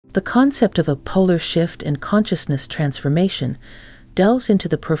The concept of a polar shift and consciousness transformation delves into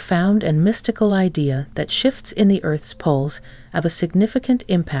the profound and mystical idea that shifts in the Earth's poles have a significant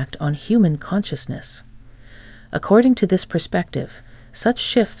impact on human consciousness. According to this perspective, such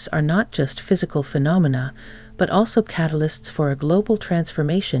shifts are not just physical phenomena, but also catalysts for a global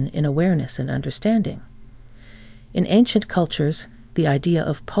transformation in awareness and understanding. In ancient cultures, the idea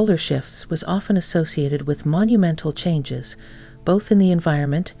of polar shifts was often associated with monumental changes, both in the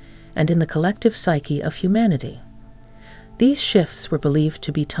environment and in the collective psyche of humanity. These shifts were believed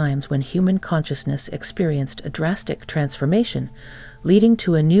to be times when human consciousness experienced a drastic transformation, leading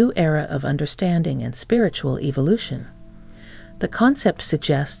to a new era of understanding and spiritual evolution. The concept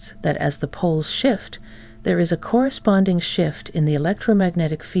suggests that as the poles shift, there is a corresponding shift in the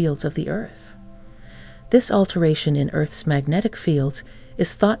electromagnetic fields of the Earth. This alteration in Earth's magnetic fields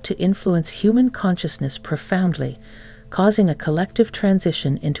is thought to influence human consciousness profoundly, causing a collective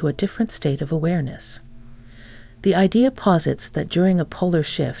transition into a different state of awareness. The idea posits that during a polar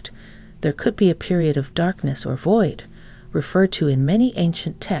shift, there could be a period of darkness or void, referred to in many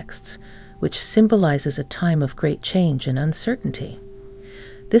ancient texts, which symbolizes a time of great change and uncertainty.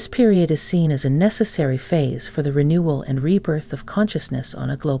 This period is seen as a necessary phase for the renewal and rebirth of consciousness on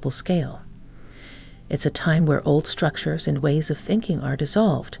a global scale. It's a time where old structures and ways of thinking are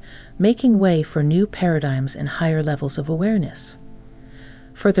dissolved, making way for new paradigms and higher levels of awareness.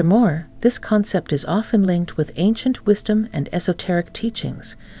 Furthermore, this concept is often linked with ancient wisdom and esoteric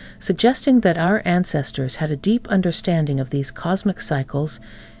teachings, suggesting that our ancestors had a deep understanding of these cosmic cycles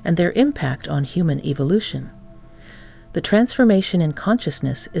and their impact on human evolution. The transformation in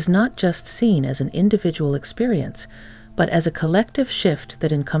consciousness is not just seen as an individual experience, but as a collective shift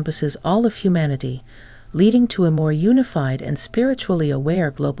that encompasses all of humanity, leading to a more unified and spiritually aware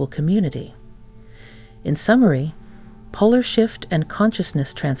global community. In summary, polar shift and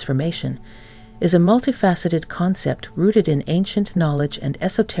consciousness transformation is a multifaceted concept rooted in ancient knowledge and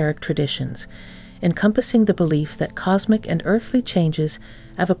esoteric traditions, encompassing the belief that cosmic and earthly changes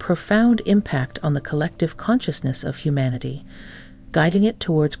have a profound impact on the collective consciousness of humanity, guiding it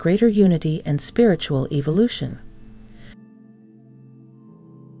towards greater unity and spiritual evolution.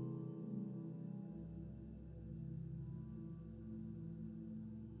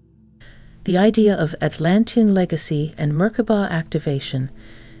 The idea of Atlantean legacy and Merkaba activation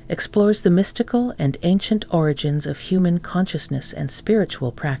explores the mystical and ancient origins of human consciousness and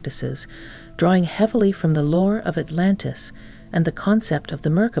spiritual practices, drawing heavily from the lore of Atlantis and the concept of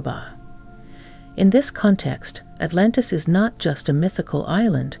the Merkaba. In this context, Atlantis is not just a mythical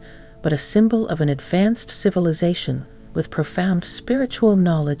island, but a symbol of an advanced civilization with profound spiritual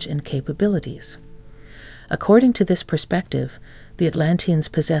knowledge and capabilities. According to this perspective, the Atlanteans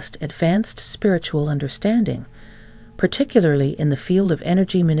possessed advanced spiritual understanding, particularly in the field of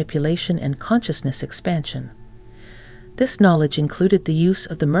energy manipulation and consciousness expansion. This knowledge included the use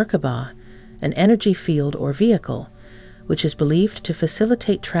of the Merkaba, an energy field or vehicle, which is believed to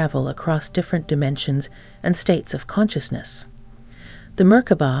facilitate travel across different dimensions and states of consciousness. The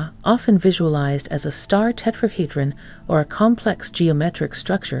Merkaba, often visualized as a star tetrahedron or a complex geometric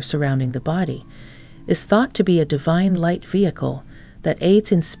structure surrounding the body, is thought to be a divine light vehicle that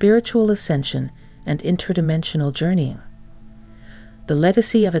aids in spiritual ascension and interdimensional journeying. The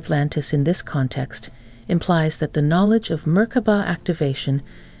legacy of Atlantis in this context implies that the knowledge of Merkaba activation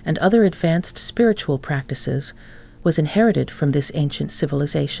and other advanced spiritual practices was inherited from this ancient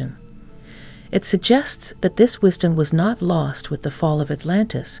civilization. It suggests that this wisdom was not lost with the fall of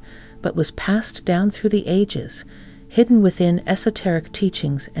Atlantis, but was passed down through the ages, hidden within esoteric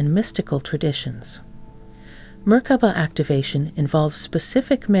teachings and mystical traditions. Merkaba activation involves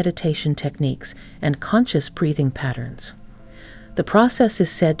specific meditation techniques and conscious breathing patterns. The process is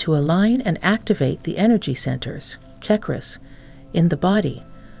said to align and activate the energy centers, chakras, in the body,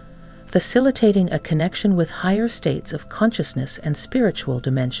 facilitating a connection with higher states of consciousness and spiritual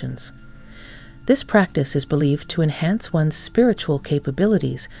dimensions. This practice is believed to enhance one's spiritual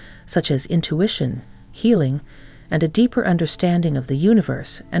capabilities, such as intuition, healing, and a deeper understanding of the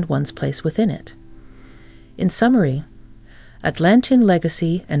universe and one's place within it. In summary, Atlantean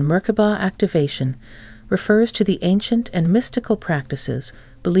legacy and Merkaba activation refers to the ancient and mystical practices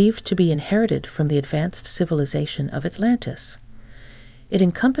believed to be inherited from the advanced civilization of Atlantis. It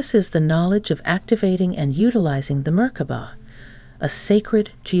encompasses the knowledge of activating and utilizing the Merkaba, a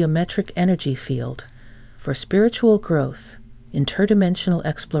sacred geometric energy field, for spiritual growth, interdimensional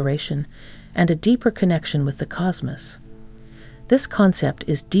exploration, and a deeper connection with the cosmos. This concept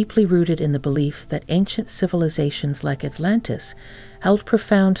is deeply rooted in the belief that ancient civilizations like Atlantis held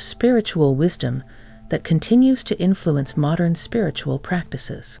profound spiritual wisdom that continues to influence modern spiritual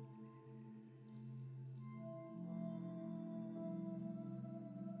practices.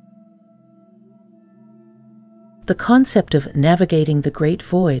 The concept of navigating the Great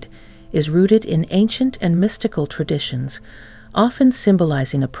Void is rooted in ancient and mystical traditions, often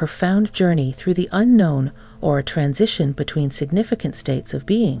symbolizing a profound journey through the unknown or a transition between significant states of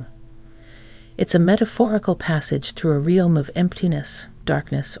being. It's a metaphorical passage through a realm of emptiness,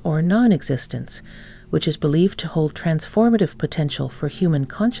 darkness, or non-existence, which is believed to hold transformative potential for human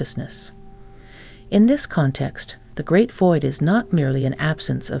consciousness. In this context, the Great Void is not merely an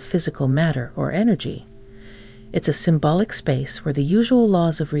absence of physical matter or energy. It's a symbolic space where the usual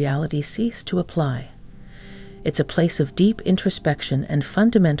laws of reality cease to apply. It's a place of deep introspection and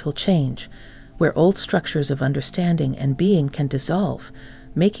fundamental change, where old structures of understanding and being can dissolve,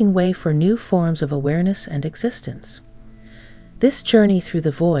 making way for new forms of awareness and existence. This journey through the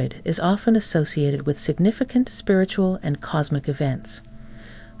void is often associated with significant spiritual and cosmic events.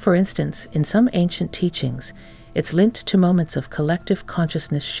 For instance, in some ancient teachings, it's linked to moments of collective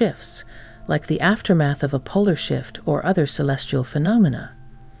consciousness shifts, like the aftermath of a polar shift or other celestial phenomena.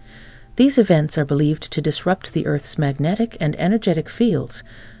 These events are believed to disrupt the Earth's magnetic and energetic fields,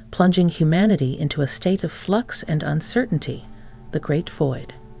 plunging humanity into a state of flux and uncertainty, the Great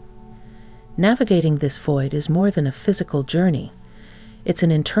Void. Navigating this void is more than a physical journey. It's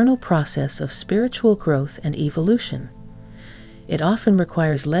an internal process of spiritual growth and evolution. It often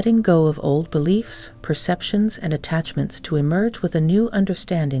requires letting go of old beliefs, perceptions, and attachments to emerge with a new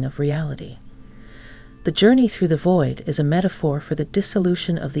understanding of reality. The journey through the void is a metaphor for the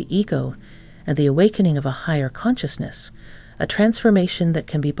dissolution of the ego and the awakening of a higher consciousness, a transformation that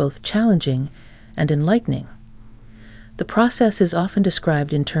can be both challenging and enlightening. The process is often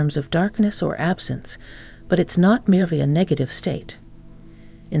described in terms of darkness or absence, but it's not merely a negative state.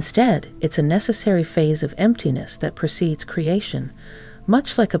 Instead, it's a necessary phase of emptiness that precedes creation,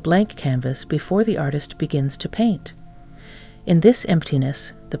 much like a blank canvas before the artist begins to paint. In this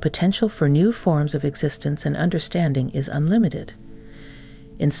emptiness, the potential for new forms of existence and understanding is unlimited.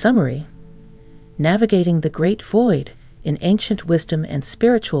 In summary, navigating the Great Void in ancient wisdom and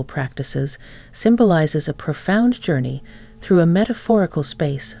spiritual practices symbolizes a profound journey through a metaphorical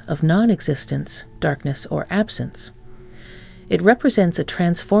space of non-existence, darkness, or absence. It represents a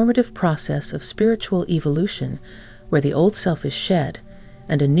transformative process of spiritual evolution where the old self is shed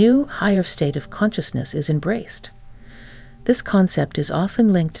and a new, higher state of consciousness is embraced. This concept is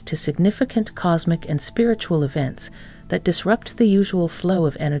often linked to significant cosmic and spiritual events that disrupt the usual flow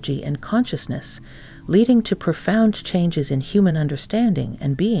of energy and consciousness, leading to profound changes in human understanding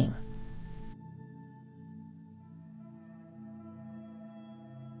and being.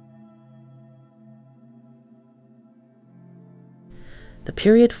 The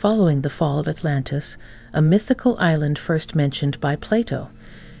period following the fall of Atlantis, a mythical island first mentioned by Plato,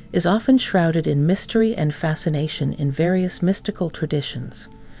 is often shrouded in mystery and fascination in various mystical traditions.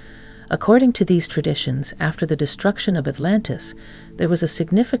 According to these traditions, after the destruction of Atlantis, there was a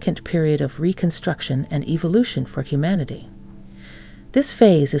significant period of reconstruction and evolution for humanity. This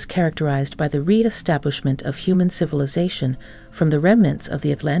phase is characterized by the re-establishment of human civilization from the remnants of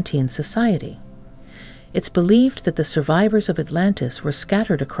the Atlantean society. It's believed that the survivors of Atlantis were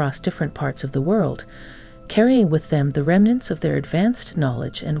scattered across different parts of the world, carrying with them the remnants of their advanced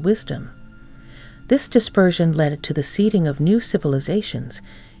knowledge and wisdom. This dispersion led to the seeding of new civilizations,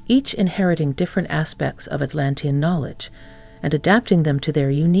 each inheriting different aspects of Atlantean knowledge and adapting them to their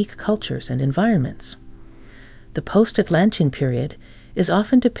unique cultures and environments. The post-Atlantean period is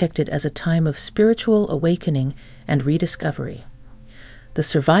often depicted as a time of spiritual awakening and rediscovery. The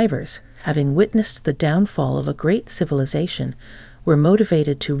survivors, having witnessed the downfall of a great civilization, were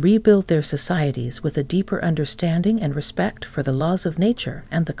motivated to rebuild their societies with a deeper understanding and respect for the laws of nature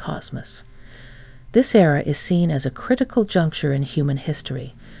and the cosmos. This era is seen as a critical juncture in human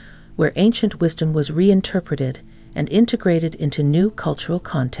history, where ancient wisdom was reinterpreted and integrated into new cultural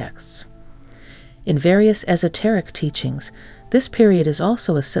contexts. In various esoteric teachings, this period is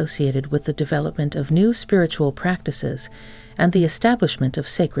also associated with the development of new spiritual practices and the establishment of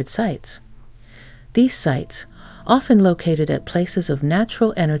sacred sites. These sites, often located at places of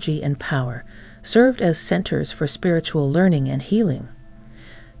natural energy and power, served as centers for spiritual learning and healing.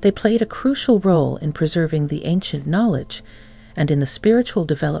 They played a crucial role in preserving the ancient knowledge and in the spiritual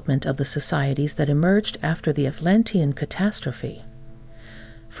development of the societies that emerged after the Atlantean catastrophe.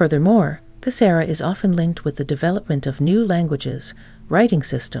 Furthermore, this era is often linked with the development of new languages, writing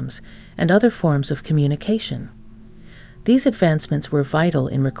systems, and other forms of communication. These advancements were vital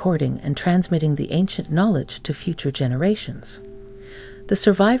in recording and transmitting the ancient knowledge to future generations. The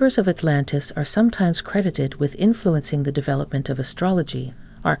survivors of Atlantis are sometimes credited with influencing the development of astrology,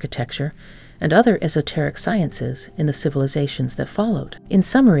 architecture, and other esoteric sciences in the civilizations that followed. In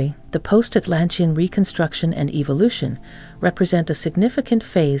summary, the post-Atlantean reconstruction and evolution represent a significant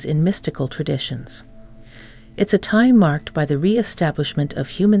phase in mystical traditions. It's a time marked by the re-establishment of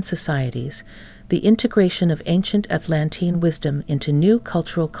human societies, the integration of ancient Atlantean wisdom into new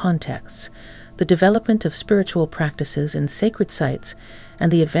cultural contexts, the development of spiritual practices and sacred sites,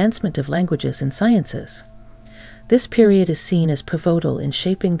 and the advancement of languages and sciences. This period is seen as pivotal in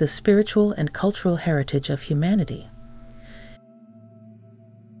shaping the spiritual and cultural heritage of humanity.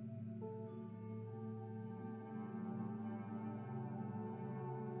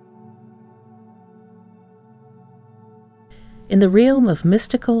 In the realm of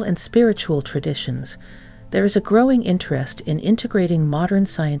mystical and spiritual traditions, there is a growing interest in integrating modern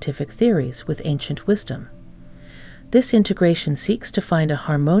scientific theories with ancient wisdom. This integration seeks to find a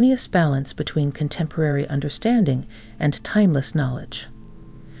harmonious balance between contemporary understanding and timeless knowledge.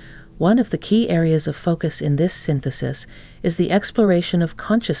 One of the key areas of focus in this synthesis is the exploration of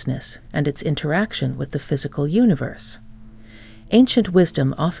consciousness and its interaction with the physical universe. Ancient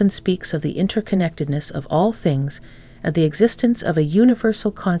wisdom often speaks of the interconnectedness of all things and the existence of a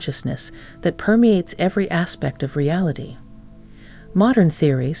universal consciousness that permeates every aspect of reality. Modern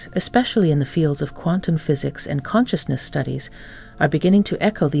theories, especially in the fields of quantum physics and consciousness studies, are beginning to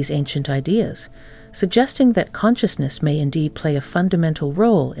echo these ancient ideas, suggesting that consciousness may indeed play a fundamental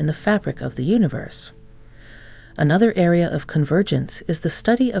role in the fabric of the universe. Another area of convergence is the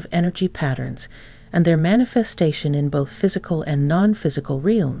study of energy patterns and their manifestation in both physical and non-physical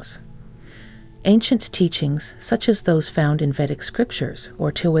realms. Ancient teachings, such as those found in Vedic scriptures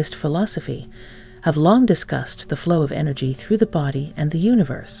or Taoist philosophy, have long discussed the flow of energy through the body and the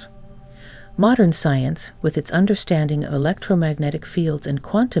universe. Modern science, with its understanding of electromagnetic fields and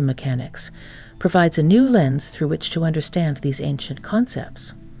quantum mechanics, provides a new lens through which to understand these ancient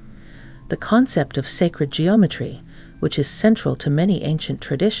concepts. The concept of sacred geometry, which is central to many ancient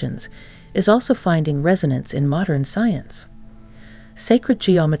traditions, is also finding resonance in modern science. Sacred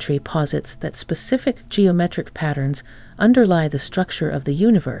geometry posits that specific geometric patterns underlie the structure of the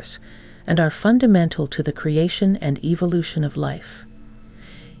universe and are fundamental to the creation and evolution of life.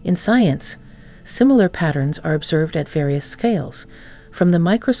 In science, similar patterns are observed at various scales, from the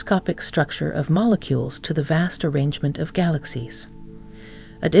microscopic structure of molecules to the vast arrangement of galaxies.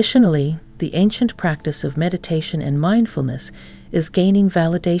 Additionally, the ancient practice of meditation and mindfulness is gaining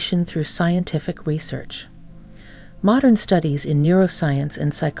validation through scientific research. Modern studies in neuroscience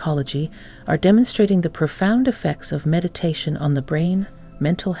and psychology are demonstrating the profound effects of meditation on the brain,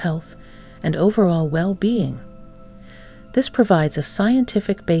 mental health, and overall well-being. This provides a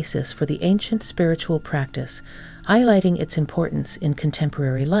scientific basis for the ancient spiritual practice, highlighting its importance in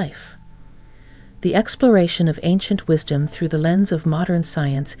contemporary life. The exploration of ancient wisdom through the lens of modern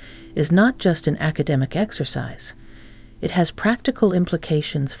science is not just an academic exercise. It has practical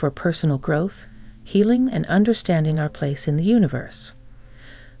implications for personal growth, healing, and understanding our place in the universe.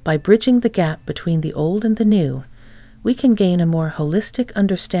 By bridging the gap between the old and the new, we can gain a more holistic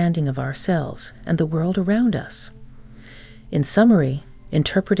understanding of ourselves and the world around us. In summary,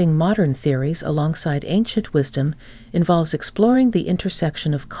 interpreting modern theories alongside ancient wisdom involves exploring the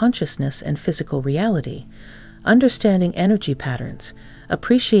intersection of consciousness and physical reality, understanding energy patterns,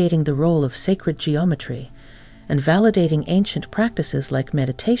 appreciating the role of sacred geometry, and validating ancient practices like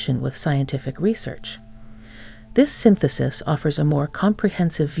meditation with scientific research. This synthesis offers a more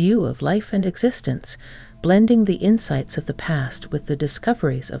comprehensive view of life and existence, blending the insights of the past with the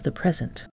discoveries of the present.